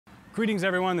Greetings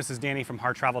everyone, this is Danny from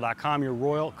HarrTravel.com, your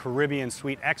Royal Caribbean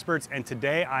Suite experts, and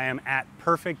today I am at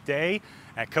Perfect Day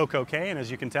at Coco Cay, and as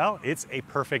you can tell, it's a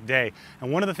perfect day.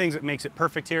 And one of the things that makes it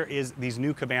perfect here is these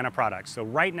new Cabana products. So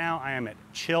right now I am at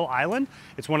Chill Island.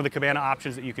 It's one of the Cabana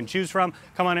options that you can choose from.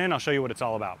 Come on in, I'll show you what it's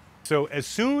all about. So as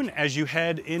soon as you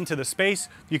head into the space,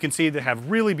 you can see they have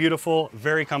really beautiful,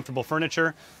 very comfortable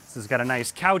furniture. This has got a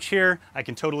nice couch here. I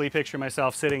can totally picture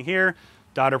myself sitting here.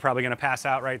 Daughter probably gonna pass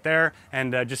out right there,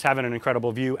 and just having an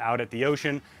incredible view out at the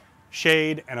ocean.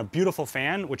 Shade and a beautiful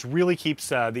fan, which really keeps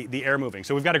the air moving.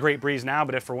 So we've got a great breeze now,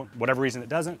 but if for whatever reason it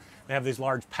doesn't, they have this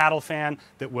large paddle fan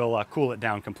that will cool it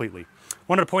down completely.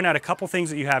 Wanted to point out a couple things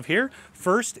that you have here.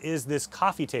 First is this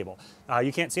coffee table.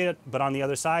 You can't see it, but on the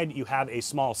other side, you have a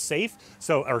small safe.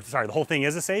 The whole thing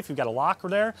is a safe. You've got a locker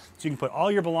there, so you can put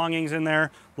all your belongings in there,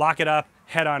 lock it up,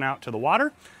 head on out to the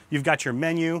water. You've got your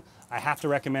menu. I have to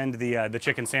recommend the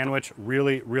chicken sandwich.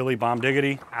 Really bomb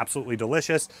diggity, absolutely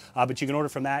delicious. But you can order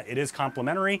from that. It is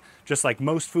complimentary, just like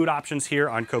most food options here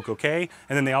on Coco Cay.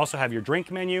 And then they also have your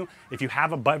drink menu. If you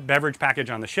have a beverage package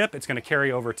on the ship, it's gonna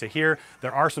carry over to here.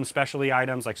 There are some specialty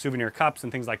items like souvenir cups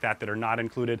and things like that that are not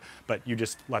included, but you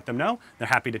just let them know. They're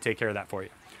happy to take care of that for you.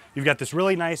 You've got this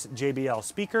really nice JBL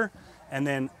speaker. And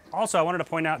then also I wanted to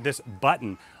point out this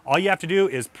button. All you have to do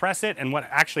is press it, and what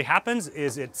actually happens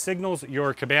is it signals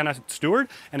your Cabana steward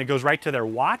and it goes right to their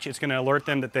watch. It's gonna alert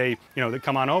them that they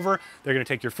come on over. They're gonna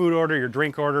take your food order, your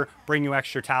drink order, bring you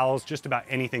extra towels, just about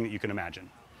anything that you can imagine.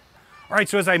 All right,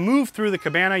 so as I move through the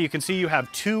Cabana, you can see you have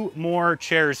two more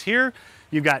chairs here.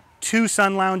 You've got two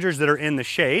sun loungers that are in the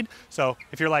shade. So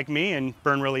if you're like me and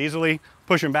burn really easily,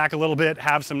 push them back a little bit,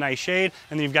 have some nice shade.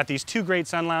 And then you've got these two great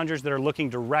sun loungers that are looking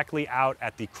directly out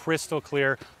at the crystal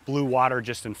clear blue water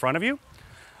just in front of you.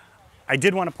 I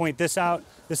did want to point this out.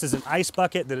 This is an ice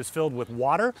bucket that is filled with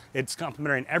water. It's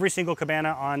complimentary in every single cabana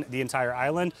on the entire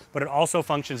island, but it also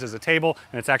functions as a table,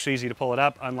 and it's actually easy to pull it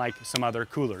up, unlike some other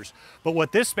coolers. But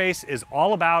what this space is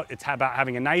all about, it's about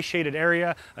having a nice shaded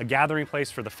area, a gathering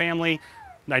place for the family.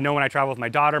 I know when I travel with my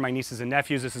daughter, my nieces and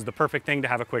nephews, this is the perfect thing to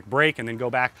have a quick break and then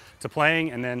go back to playing.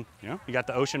 And then, you got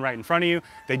the ocean right in front of you.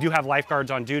 They do have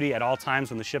lifeguards on duty at all times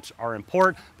when the ships are in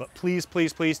port, but please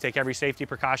take every safety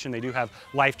precaution. They do have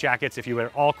life jackets. If you are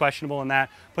all questionable in that,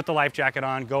 put the life jacket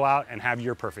on, go out and have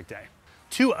your perfect day.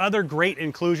 Two other great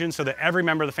inclusions so that every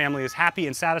member of the family is happy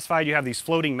and satisfied. You have these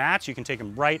floating mats. You can take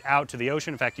them right out to the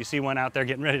ocean. In fact, you see one out there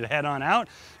getting ready to head on out.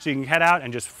 So you can head out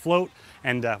and just float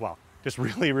and, just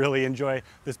really enjoy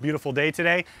this beautiful day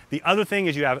today. The other thing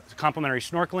is you have complimentary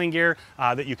snorkeling gear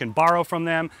that you can borrow from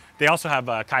them. They also have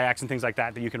kayaks and things like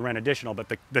that that you can rent additional, but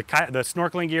the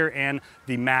snorkeling gear and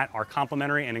the mat are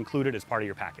complimentary and included as part of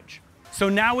your package. So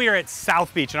now we are at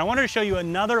South Beach, and I wanted to show you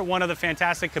another one of the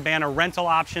fantastic Cabana rental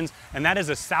options, and that is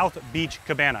a South Beach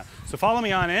Cabana. So follow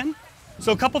me on in.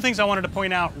 So a couple things I wanted to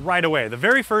point out right away. The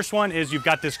very first one is you've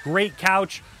got this great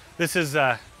couch. This is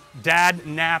Dad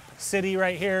Nap City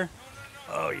right here.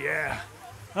 Oh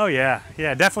yeah,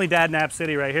 definitely Dad Nap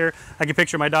City right here. I can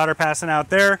picture my daughter passing out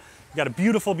there. You've got a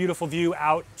beautiful view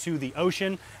out to the ocean.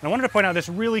 And I wanted to point out this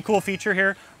really cool feature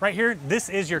here. Right here, this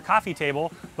is your coffee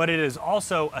table, but it is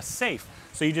also a safe.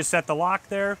 So you just set the lock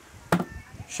there,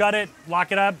 shut it,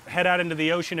 lock it up, head out into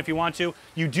the ocean if you want to.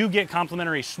 You do get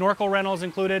complimentary snorkel rentals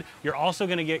included. You're also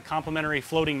gonna get complimentary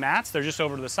floating mats. They're just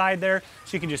over to the side there,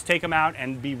 so you can just take them out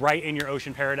and be right in your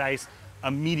ocean paradise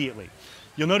immediately.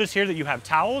 You'll notice here that you have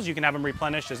towels. You can have them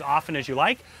replenished as often as you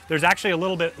like. There's actually a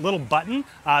little button.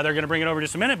 They're gonna bring it over in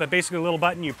just a minute, but basically a little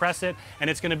button, you press it, and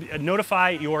it's gonna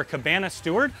notify your Cabana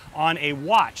steward on a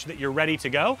watch that you're ready to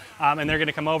go. And they're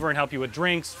gonna come over and help you with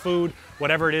drinks, food,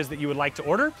 whatever it is that you would like to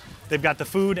order. They've got the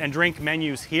food and drink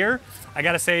menus here. I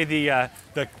gotta say the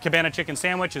Cabana chicken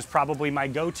sandwich is probably my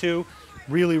go-to.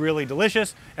 Really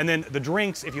delicious. And then the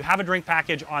drinks, if you have a drink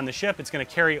package on the ship, it's gonna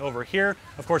carry over here.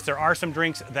 Of course, there are some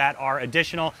drinks that are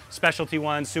additional, specialty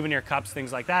ones, souvenir cups,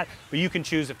 things like that, but you can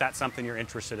choose if that's something you're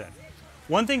interested in.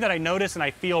 One thing that I notice and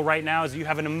I feel right now is you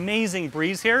have an amazing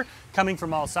breeze here coming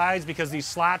from all sides because these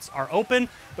slats are open,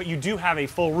 but you do have a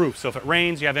full roof. So if it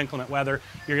rains, you have inclement weather,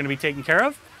 you're gonna be taken care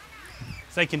of.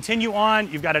 As I continue on,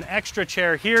 you've got an extra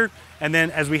chair here, and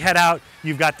then as we head out,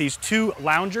 you've got these two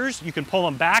loungers. You can pull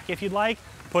them back if you'd like,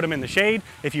 put them in the shade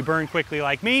if you burn quickly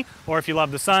like me, or if you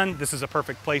love the sun, this is a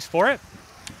perfect place for it.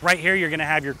 Right here, you're gonna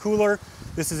have your cooler.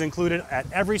 This is included at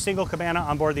every single cabana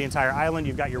on board the entire island.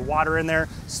 You've got your water in there,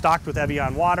 stocked with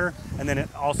Evian water, and then it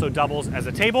also doubles as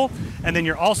a table. And then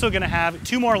you're also gonna have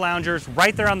two more loungers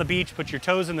right there on the beach. Put your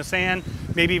toes in the sand,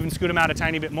 maybe even scoot them out a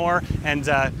tiny bit more, and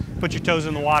put your toes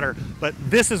in the water. But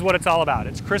this is what it's all about.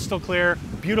 It's crystal clear,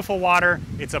 beautiful water.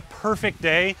 It's a perfect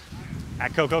day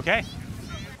at Coco Cay.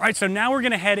 All right, so now we're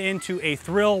gonna head into a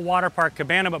thrill water park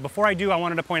cabana, but before I do, I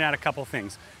wanted to point out a couple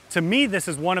things. To me, this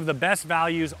is one of the best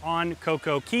values on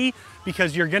Coco Cay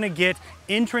because you're gonna get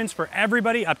entrance for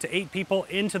everybody, up to 8 people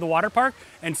into the water park,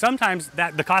 and sometimes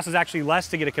the cost is actually less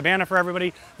to get a cabana for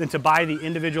everybody than to buy the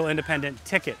individual independent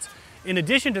tickets. In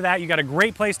addition to that, you got a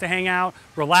great place to hang out,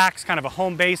 relax, kind of a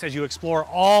home base as you explore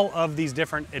all of these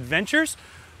different adventures.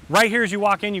 Right here as you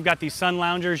walk in, you've got these sun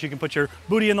loungers. You can put your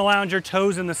booty in the lounger,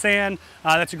 toes in the sand.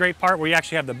 That's a great part where you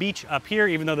actually have the beach up here,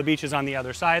 even though the beach is on the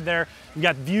other side there. You've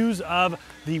got views of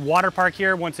the water park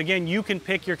here. Once again, you can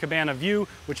pick your cabana view,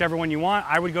 whichever one you want.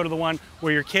 I would go to the one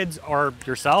where your kids or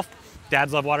yourself,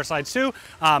 dads love water slides too,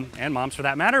 and moms for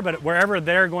that matter, but wherever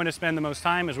they're going to spend the most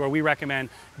time is where we recommend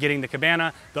getting the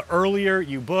cabana. The earlier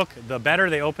you book, the better.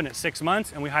 They open at 6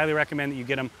 months, and we highly recommend that you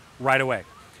get them right away.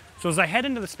 So as I head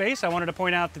into the space, I wanted to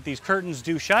point out that these curtains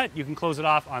do shut. You can close it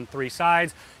off on 3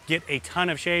 sides, get a ton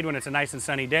of shade when it's a nice and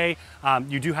sunny day.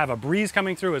 You do have a breeze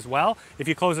coming through as well. If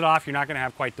you close it off, you're not gonna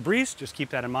have quite the breeze. Just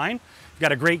keep that in mind. You've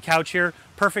got a great couch here,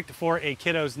 perfect for a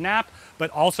kiddo's nap,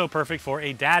 but also perfect for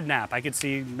a dad nap. I could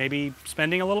see maybe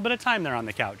spending a little bit of time there on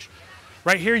the couch.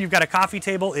 Right here, you've got a coffee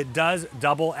table. It does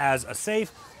double as a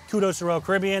safe. Kudos to Royal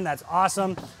Caribbean, that's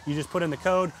awesome. You just put in the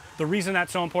code. The reason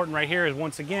that's so important right here is,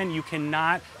 once again, you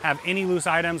cannot have any loose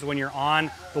items when you're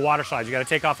on the water slides. You gotta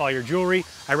take off all your jewelry.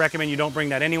 I recommend you don't bring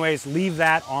that anyways. Leave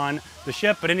that on the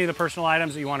ship, but any of the personal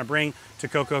items that you wanna bring to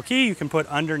Coco Cay, you can put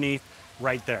underneath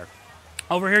right there.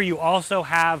 Over here, you also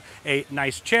have a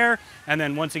nice chair. And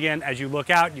then once again, as you look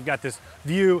out, you've got this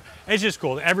view. It's just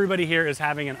cool. Everybody here is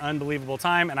having an unbelievable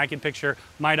time, and I can picture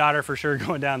my daughter for sure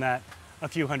going down that a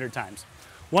few hundred times.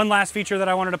 One last feature that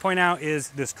I wanted to point out is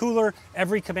this cooler.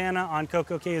 Every cabana on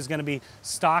Coco Cay is gonna be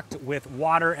stocked with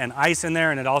water and ice in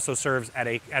there, and it also serves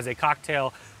as a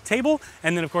cocktail table.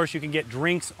 And then of course you can get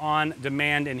drinks on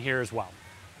demand in here as well.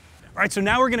 All right, so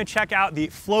now we're gonna check out the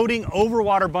floating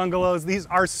overwater bungalows. These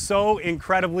are so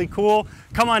incredibly cool.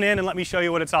 Come on in and let me show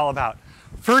you what it's all about.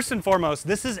 First and foremost,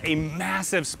 this is a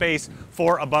massive space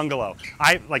for a bungalow.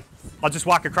 I'll just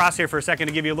walk across here for a second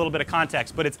to give you a little bit of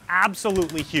context, but it's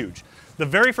absolutely huge. The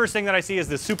very first thing that I see is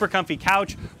this super comfy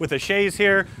couch with a chaise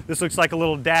here. This looks like a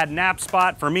little dad nap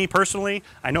spot for me personally.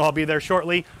 I know I'll be there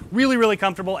shortly. Really, really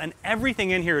comfortable, and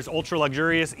everything in here is ultra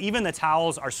luxurious. Even the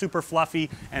towels are super fluffy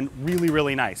and really,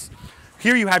 really nice.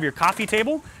 Here you have your coffee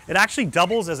table. It actually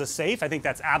doubles as a safe. I think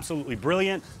that's absolutely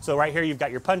brilliant. So right here you've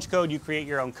got your punch code. You create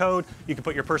your own code. You can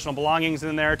put your personal belongings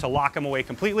in there to lock them away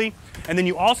completely. And then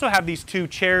you also have these 2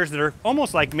 chairs that are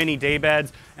almost like mini day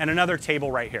beds, and another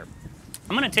table right here.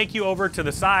 I'm gonna take you over to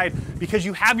the side because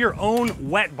you have your own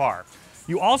wet bar.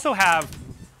 You also have,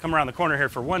 come around the corner here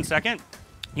for 1 second.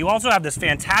 You also have this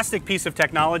fantastic piece of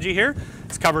technology here.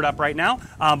 It's covered up right now,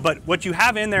 but what you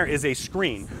have in there is a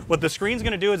screen. What the screen's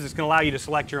gonna do is it's gonna allow you to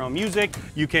select your own music.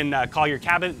 You can call your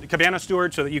cabana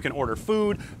steward so that you can order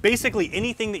food. Basically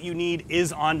anything that you need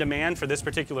is on demand for this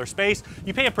particular space.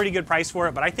 You pay a pretty good price for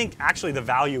it, but I think actually the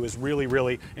value is really,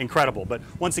 really incredible. But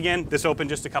once again, this opened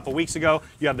just a couple weeks ago.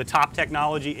 You have the top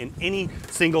technology in any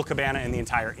single cabana in the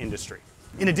entire industry.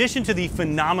 In addition to the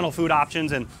phenomenal food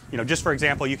options, and just for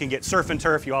example, you can get surf and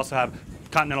turf. You also have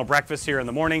continental breakfast here in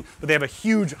the morning, but they have a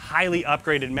huge, highly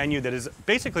upgraded menu that is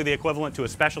basically the equivalent to a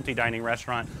specialty dining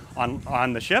restaurant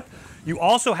on the ship. You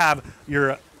also have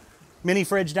your mini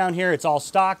fridge down here. It's all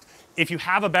stocked. If you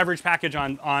have a beverage package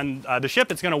on the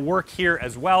ship, it's gonna work here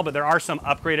as well, but there are some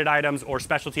upgraded items or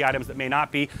specialty items that may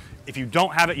not be. If you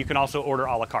don't have it, you can also order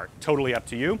a la carte. Totally up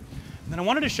to you. And then I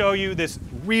wanted to show you this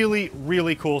really,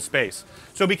 really cool space.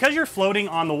 So because you're floating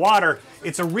on the water,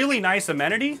 it's a really nice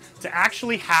amenity to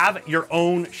actually have your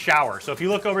own shower. So if you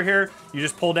look over here, you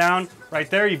just pull down right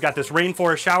there, you've got this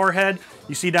rainforest shower head.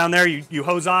 You see down there, you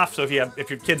hose off. So if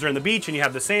your kids are in the beach and you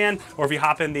have the sand, or if you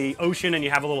hop in the ocean and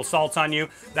you have a little salts on you,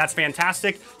 that's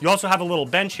fantastic. You also have a little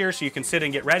bench here so you can sit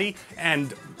and get ready.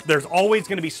 And there's always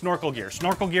gonna be snorkel gear.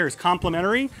 Snorkel gear is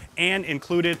complimentary and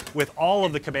included with all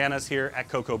of the cabanas here at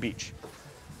Coco Beach.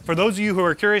 For those of you who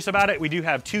are curious about it, we do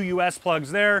have 2 US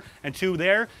plugs there and 2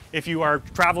 there. If you are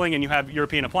traveling and you have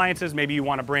European appliances, maybe you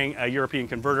want to bring a European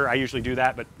converter. I usually do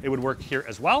that, but it would work here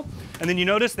as well. And then you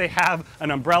notice they have an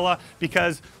umbrella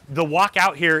because the walk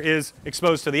out here is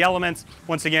exposed to the elements.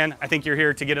 Once again, I think you're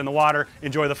here to get in the water,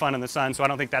 enjoy the fun in the sun, so I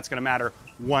don't think that's going to matter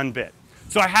one bit.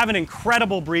 So I have an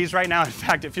incredible breeze right now. In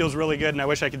fact, it feels really good, and I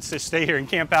wish I could just stay here and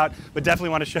camp out, but definitely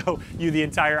want to show you the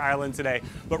entire island today.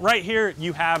 But right here,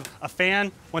 you have a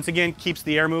fan. Once again, keeps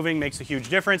the air moving, makes a huge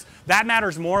difference. That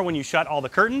matters more when you shut all the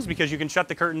curtains, because you can shut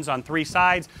the curtains on 3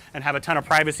 sides and have a ton of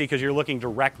privacy because you're looking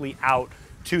directly out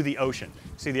to the ocean.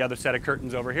 See the other set of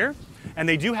curtains over here? And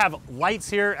they do have lights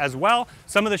here as well.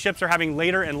 Some of the ships are having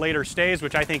later and later stays,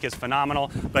 which I think is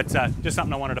phenomenal, but just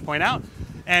something I wanted to point out.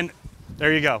 And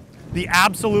there you go. The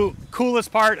absolute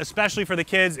coolest part, especially for the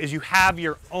kids, is you have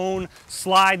your own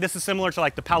slide. This is similar to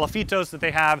like the palafitos that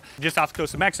they have just off the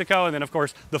coast of Mexico, and then of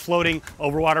course the floating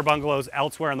overwater bungalows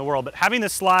elsewhere in the world. But having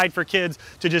this slide for kids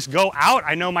to just go out,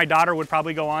 I know my daughter would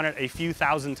probably go on it a few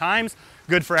thousand times.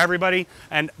 Good for everybody.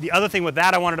 And the other thing with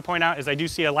that I wanted to point out is I do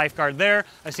see a lifeguard there,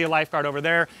 I see a lifeguard over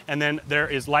there, and then there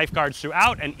is lifeguards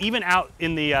throughout, and even out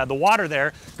in the water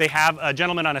there, they have a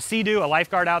gentleman on a Sea-Doo, a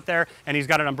lifeguard out there, and he's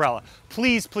got an umbrella.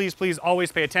 Please, please, please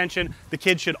always pay attention. The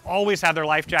kids should always have their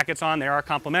life jackets on. They are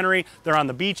complimentary. They're on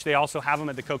the beach. They also have them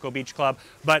at the Coco Beach Club,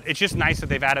 but it's just nice that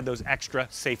they've added those extra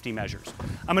safety measures.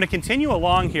 I'm going to continue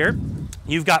along here.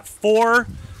 You've got 4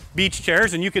 beach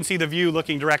chairs, and you can see the view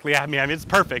looking directly at me. I mean, it's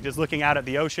perfect. It's looking out at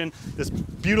the ocean, this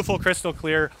beautiful crystal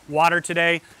clear water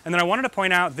today. And then I wanted to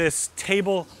point out this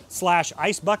table slash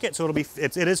ice bucket. So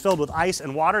it is filled with ice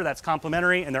and water. That's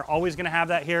complimentary, and they're always going to have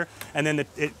that here. And then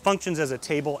it functions as a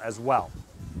table as well.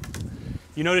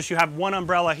 You notice you have one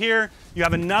umbrella here. You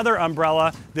have another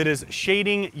umbrella that is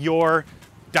shading your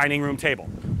dining room table.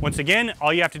 Once again,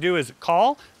 all you have to do is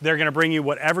call. They're going to bring you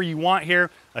whatever you want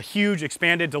here. A huge,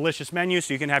 expanded, delicious menu,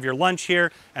 so you can have your lunch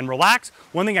here and relax.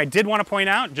 One thing I did want to point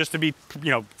out, just to be,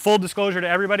 full disclosure to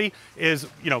everybody, is,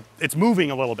 it's moving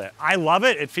a little bit. I love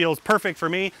it. It feels perfect for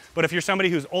me. But if you're somebody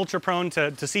who's ultra prone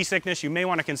to seasickness, you may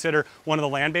want to consider one of the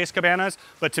land-based cabanas.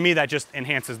 But to me, that just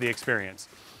enhances the experience.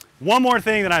 One more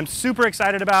thing that I'm super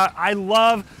excited about, I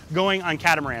love going on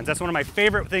catamarans. That's one of my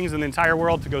favorite things in the entire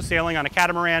world, to go sailing on a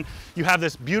catamaran. You have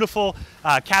this beautiful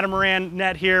catamaran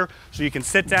net here, so you can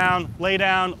sit down, lay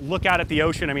down, look out at the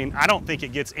ocean. I mean, I don't think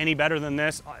it gets any better than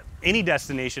this, any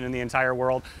destination in the entire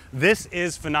world. This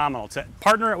is phenomenal. To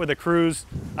partner it with a cruise,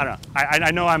 I don't know. I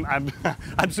know I'm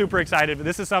I'm super excited, but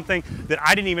this is something that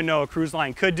I didn't even know a cruise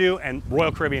line could do, and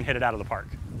Royal Caribbean hit it out of the park.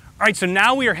 All right, so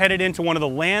now we are headed into one of the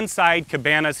landside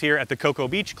cabanas here at the Coco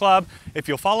Beach Club. If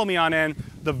you'll follow me on in,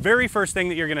 the very first thing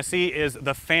that you're gonna see is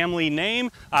the family name.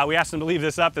 We asked them to leave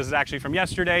this up. This is actually from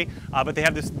yesterday, but they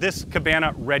have this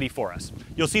cabana ready for us.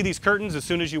 You'll see these curtains as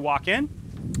soon as you walk in,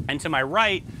 and to my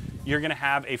right, you're gonna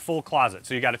have a full closet.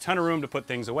 So you got a ton of room to put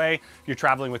things away. If you're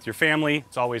traveling with your family,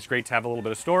 it's always great to have a little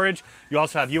bit of storage. You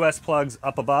also have US plugs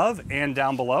up above and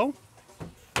down below.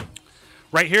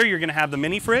 Right here, you're gonna have the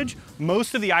mini fridge.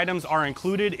 Most of the items are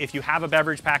included if you have a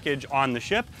beverage package on the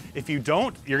ship. If you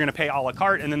don't, you're gonna pay a la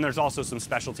carte, and then there's also some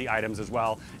specialty items as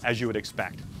well, as you would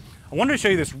expect. I wanted to show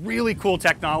you this really cool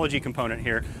technology component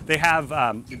here. They have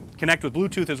connect with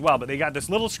Bluetooth as well, but they got this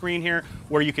little screen here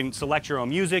where you can select your own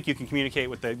music. You can communicate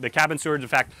with the cabin stewards. In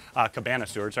fact, cabana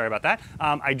stewards, sorry about that.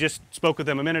 I just spoke with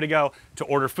them a minute ago to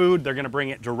order food. They're gonna bring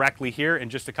it directly here in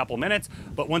just a couple minutes.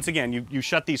 But once again, you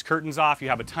shut these curtains off. You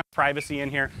have a ton of privacy in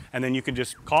here, and then you can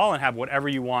just call and have whatever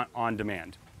you want on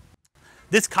demand.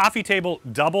 This coffee table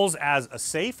doubles as a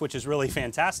safe, which is really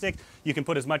fantastic. You can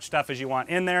put as much stuff as you want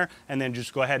in there, and then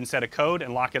just go ahead and set a code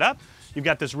and lock it up. You've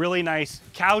got this really nice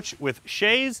couch with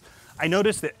chaise. I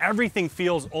noticed that everything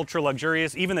feels ultra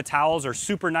luxurious. Even the towels are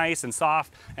super nice and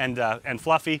soft and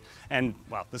fluffy. And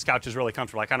well, this couch is really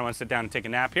comfortable. I kind of want to sit down and take a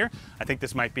nap here. I think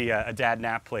this might be a dad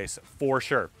nap place for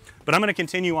sure. But I'm going to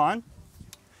continue on.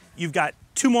 You've got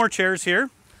 2 more chairs here.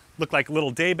 Look like little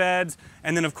day beds,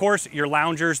 and then of course your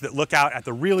loungers that look out at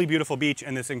the really beautiful beach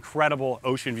and this incredible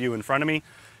ocean view in front of me.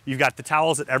 You've got the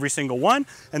towels at every single one,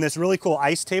 and this really cool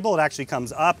ice table. It actually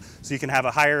comes up, so you can have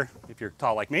a higher, if you're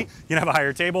tall like me, you can have a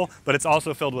higher table, but it's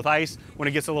also filled with ice. When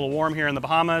it gets a little warm here in the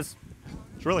Bahamas,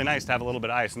 it's really nice to have a little bit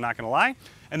of ice, I'm not gonna lie.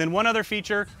 And then one other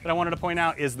feature that I wanted to point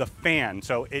out is the fan.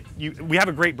 So we have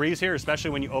a great breeze here, especially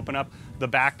when you open up the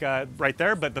back right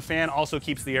there, but the fan also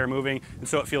keeps the air moving, and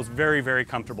so it feels very, very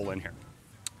comfortable in here.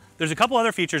 There's a couple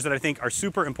other features that I think are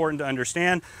super important to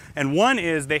understand, and one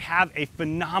is they have a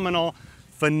phenomenal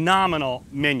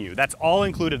menu. That's all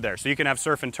included there. So you can have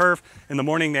surf and turf. In the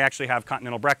morning, they actually have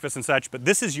continental breakfast and such, but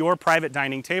this is your private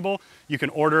dining table. You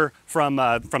can order from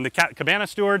the cabana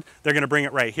steward. They're gonna bring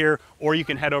it right here, or you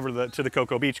can head over to the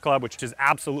Coco Beach Club, which is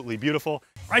absolutely beautiful.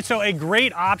 All right, so a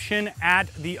great option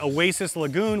at the Oasis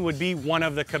Lagoon would be one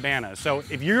of the cabanas. So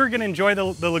if you're gonna enjoy the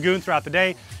lagoon throughout the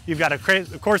day, you've got,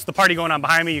 of course, the party going on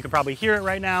behind me. You can probably hear it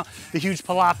right now. The huge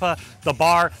palapa, the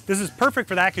bar. This is perfect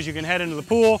for that because you can head into the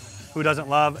pool. Who doesn't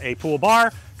love a pool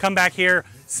bar? Come back here,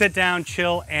 sit down,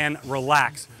 chill, and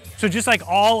relax. So just like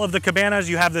all of the cabanas,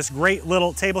 you have this great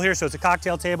little table here. So it's a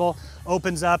cocktail table,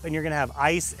 opens up, and you're gonna have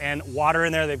ice and water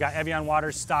in there. They've got Evian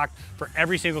water stocked for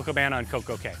every single cabana on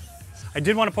Coco Cay. I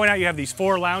did want to point out you have these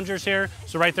 4 loungers here.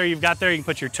 So right there, you can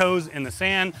put your toes in the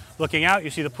sand. Looking out, you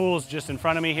see the pool's just in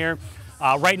front of me here.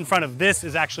 Right in front of this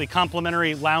is actually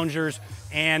complimentary loungers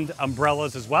and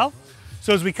umbrellas as well.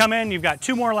 So as we come in, you've got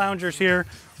 2 more loungers here.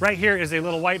 Right here is a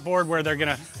little whiteboard where they're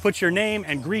gonna put your name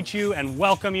and greet you and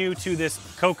welcome you to this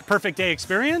Perfect Day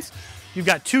experience. You've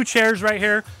got 2 chairs right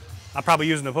here. I'll probably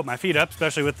use them to put my feet up,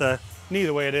 especially with the knee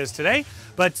the way it is today.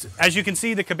 But as you can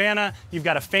see, the cabana, you've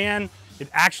got a fan. It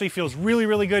actually feels really,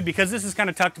 really good because this is kind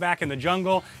of tucked back in the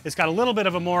jungle. It's got a little bit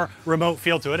of a more remote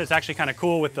feel to it. It's actually kind of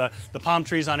cool with the palm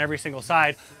trees on every single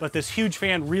side, but this huge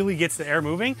fan really gets the air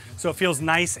moving, so it feels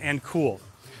nice and cool.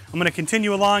 I'm gonna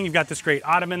continue along. You've got this great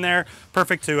ottoman there,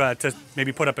 perfect to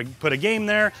maybe put a game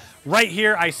there. Right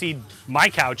here, I see my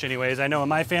couch anyways. I know in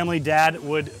my family, Dad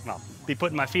would be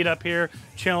putting my feet up here,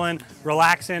 chilling,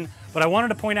 relaxing. But I wanted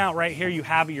to point out right here, you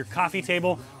have your coffee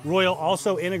table. Royal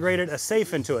also integrated a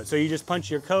safe into it. So you just punch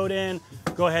your code in,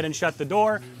 go ahead and shut the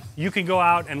door. You can go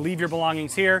out and leave your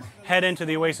belongings here, head into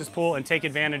the Oasis pool and take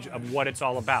advantage of what it's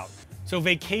all about. So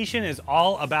vacation is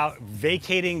all about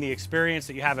vacating the experience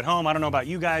that you have at home. I don't know about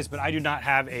you guys, but I do not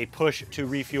have a push to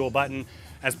refuel button.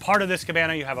 As part of this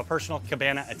cabana, you have a personal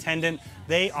cabana attendant.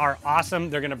 They are awesome.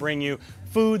 They're gonna bring you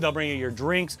food, they'll bring you your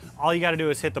drinks. All you gotta do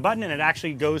is hit the button and it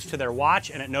actually goes to their watch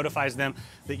and it notifies them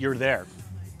that you're there.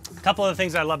 A couple of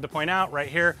things I'd love to point out right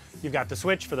here, you've got the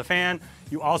switch for the fan.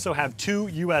 You also have 2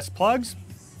 US plugs.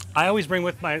 I always bring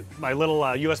with my little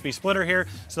USB splitter here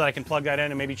so that I can plug that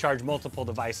in and maybe charge multiple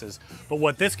devices. But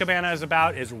what this cabana is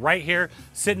about is right here,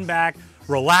 sitting back,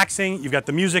 relaxing. You've got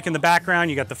the music in the background,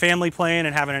 you got the family playing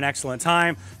and having an excellent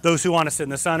time. Those who want to sit in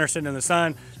the sun are sitting in the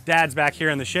sun. Dad's back here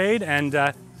in the shade and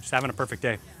just having a perfect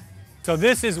day. So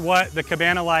this is what the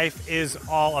cabana life is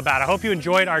all about. I hope you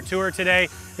enjoyed our tour today.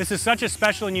 This is such a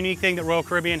special and unique thing that Royal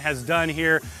Caribbean has done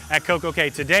here at Coco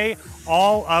Cay. Today,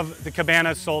 all of the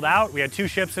cabanas sold out. We had 2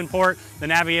 ships in port, the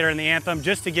Navigator and the Anthem,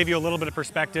 just to give you a little bit of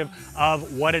perspective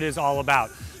of what it is all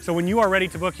about. So when you are ready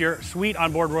to book your suite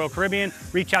on board Royal Caribbean,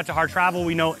 reach out to Harr Travel.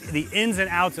 We know the ins and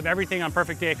outs of everything on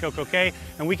Perfect Day at Coco Cay,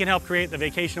 and we can help create the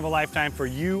vacation of a lifetime for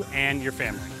you and your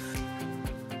family.